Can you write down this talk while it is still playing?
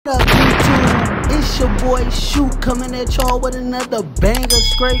boy Shoot coming at y'all with another banger,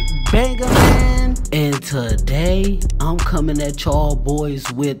 straight banger, man. And today I'm coming at y'all boys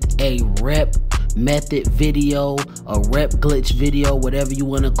with a rep method video, a rep glitch video, whatever you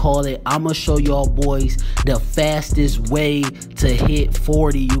want to call it. I'm gonna show y'all boys the fastest way to hit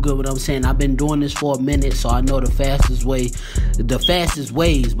 40. You get what I'm saying? I've been doing this for a minute, so I know the fastest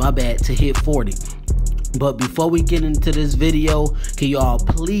ways, my bad, to hit 40. But before we get into this video, can y'all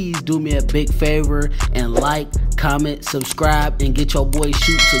please do me a big favor and like, comment, subscribe, and get your boy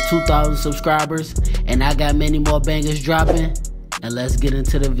Shoot to 2,000 subscribers. And I got many more bangers dropping. And let's get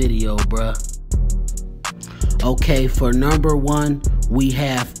into the video, bruh. Okay, for number one, we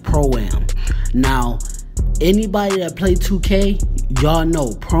have Pro-Am. Now, anybody that play 2K, y'all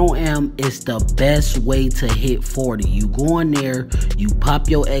know Pro-Am is the best way to hit 40. You go in there, you pop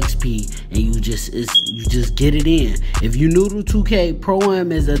your XP, and you just get it in. If you new to 2K,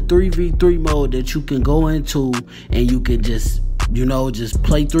 Pro-Am is a 3v3 mode that you can go into, and you can just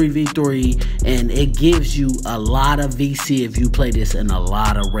play 3v3, and it gives you a lot of VC if you play this in a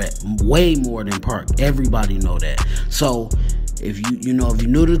lot of rep, way more than Park. Everybody know that. So if you're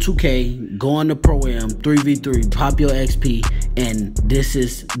new to 2K, go on the Pro-Am 3v3, pop your XP, and this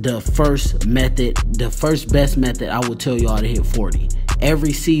is the first method, the first best method I would tell y'all to hit 40.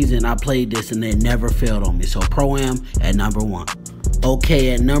 Every season I played this and it never failed on me. So Pro-Am at number one.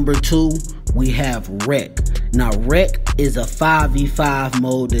 Okay, at number two, we have Rec. Now, Rec is a 5v5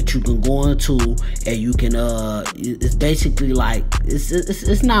 mode that you can go into, and you can it's basically like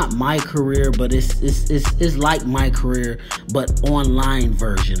it's not My Career, but it's like My Career, but online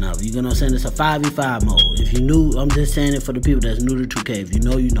version of it. You know what I'm saying? It's a 5v5 mode. If you new, I'm just saying it for the people that's new to 2K. If you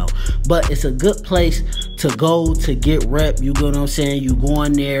know, you know. But it's a good place to go to get rep. You know what I'm saying? You go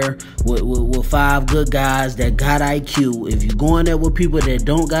in there with 5 good guys that got IQ. If you go in there with people that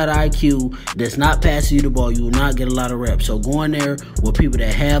don't got IQ, that's not passing you the ball, you will not get a lot of reps. So go in there with people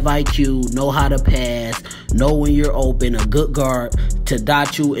that have IQ, know how to pass, know when you're open, a good guard to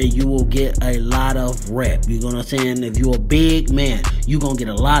dot you, and you will get a lot of rep. You know what I'm saying? If you're a big man, you're going to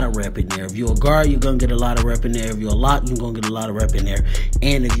get a lot of rep in there. If you're a guard, you're going to get a lot of rep in there. If you're a lock, you're going to get a lot of rep in there.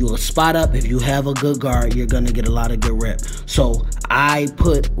 And if you're a spot up, if you have a good guard, you're going to get a lot of good rep. So I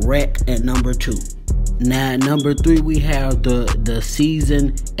put Rec at number two. Now, at number three, we have the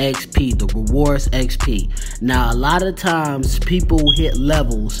season XP, the rewards XP. Now, a lot of times people hit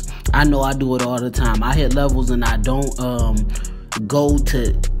levels. I know I do it all the time. I hit levels and I don't go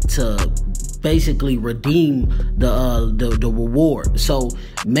to basically redeem the reward. So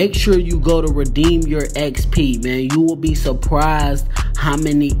make sure you go to redeem your XP, man. You will be surprised how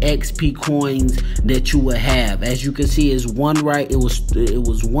many XP coins that you will have. As you can see, it's one it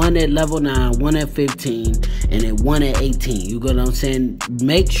was one at level 9, one at 15, and then one at 18. You get what I'm saying?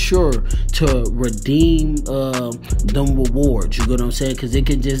 Make sure to redeem them rewards. You get what I'm saying? Because it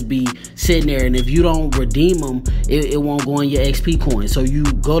can just be sitting there, and if you don't redeem them, it won't go in your XP coins. So you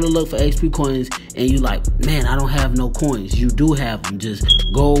go to look for XP coins, and you like, man, I don't have no coins. You do have them. Just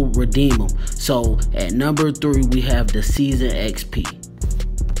go redeem them. So at number three, we have the season XP.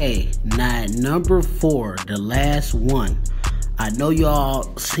 Hey, now at number four, the last one. I know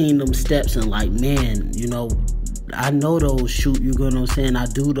y'all seen them steps and like, man, I know those, Shoot, you know what I'm saying? I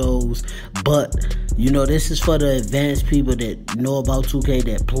do those, but this is for the advanced people that know about 2K,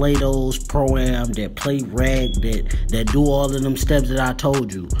 that play those Pro-Am, that play Rag, that do all of them steps that I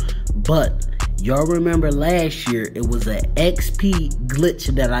told you. But y'all remember last year, it was an XP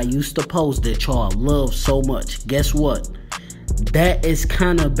glitch that I used to post that y'all love so much. Guess what? That is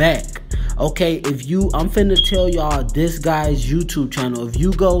kind of back. Okay, I'm finna tell y'all this guy's YouTube channel. If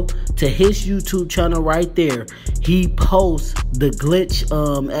you go to his YouTube channel right there, he posts the glitch.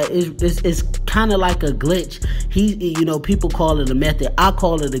 It's kind of like a glitch. People call it a method. I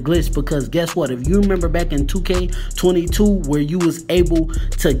call it a glitch because guess what? If you remember back in 2K22 where you was able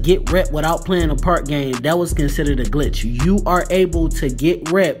to get rep without playing a part game, that was considered a glitch. You are able to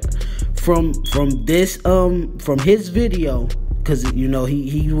get rep from his video. Because,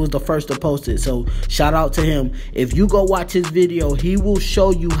 he was the first to post it. So, shout out to him. If you go watch his video, he will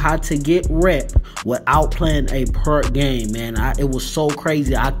show you how to get rep without playing a part game, man. It was so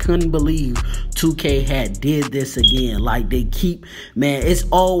crazy. I couldn't believe 2K had did this again. Like, man, it's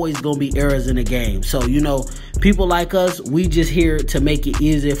always going to be errors in the game. So, people like us, we just here to make it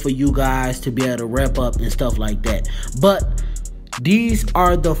easier for you guys to be able to rep up and stuff like that. But these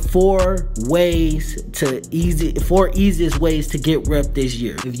are the four easiest ways to get rep this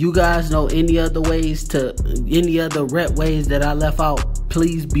year. If you guys know any other rep ways that I left out,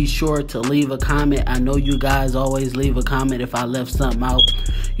 please be sure to leave a comment. I know you guys always leave a comment if I left something out.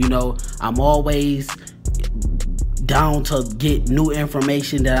 I'm always down to get new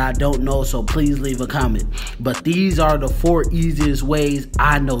information that I don't know, so please leave a comment. But these are the 4 easiest ways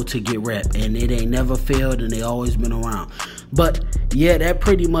I know to get rep, and it ain't never failed, and they always been around. But yeah, that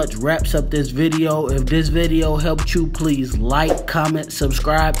pretty much wraps up this video. If this video helped you, please like, comment,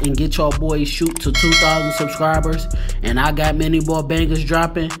 subscribe, and get your boys shoot to 2,000 subscribers. And I got many more bangers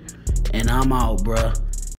dropping, and I'm out, bruh.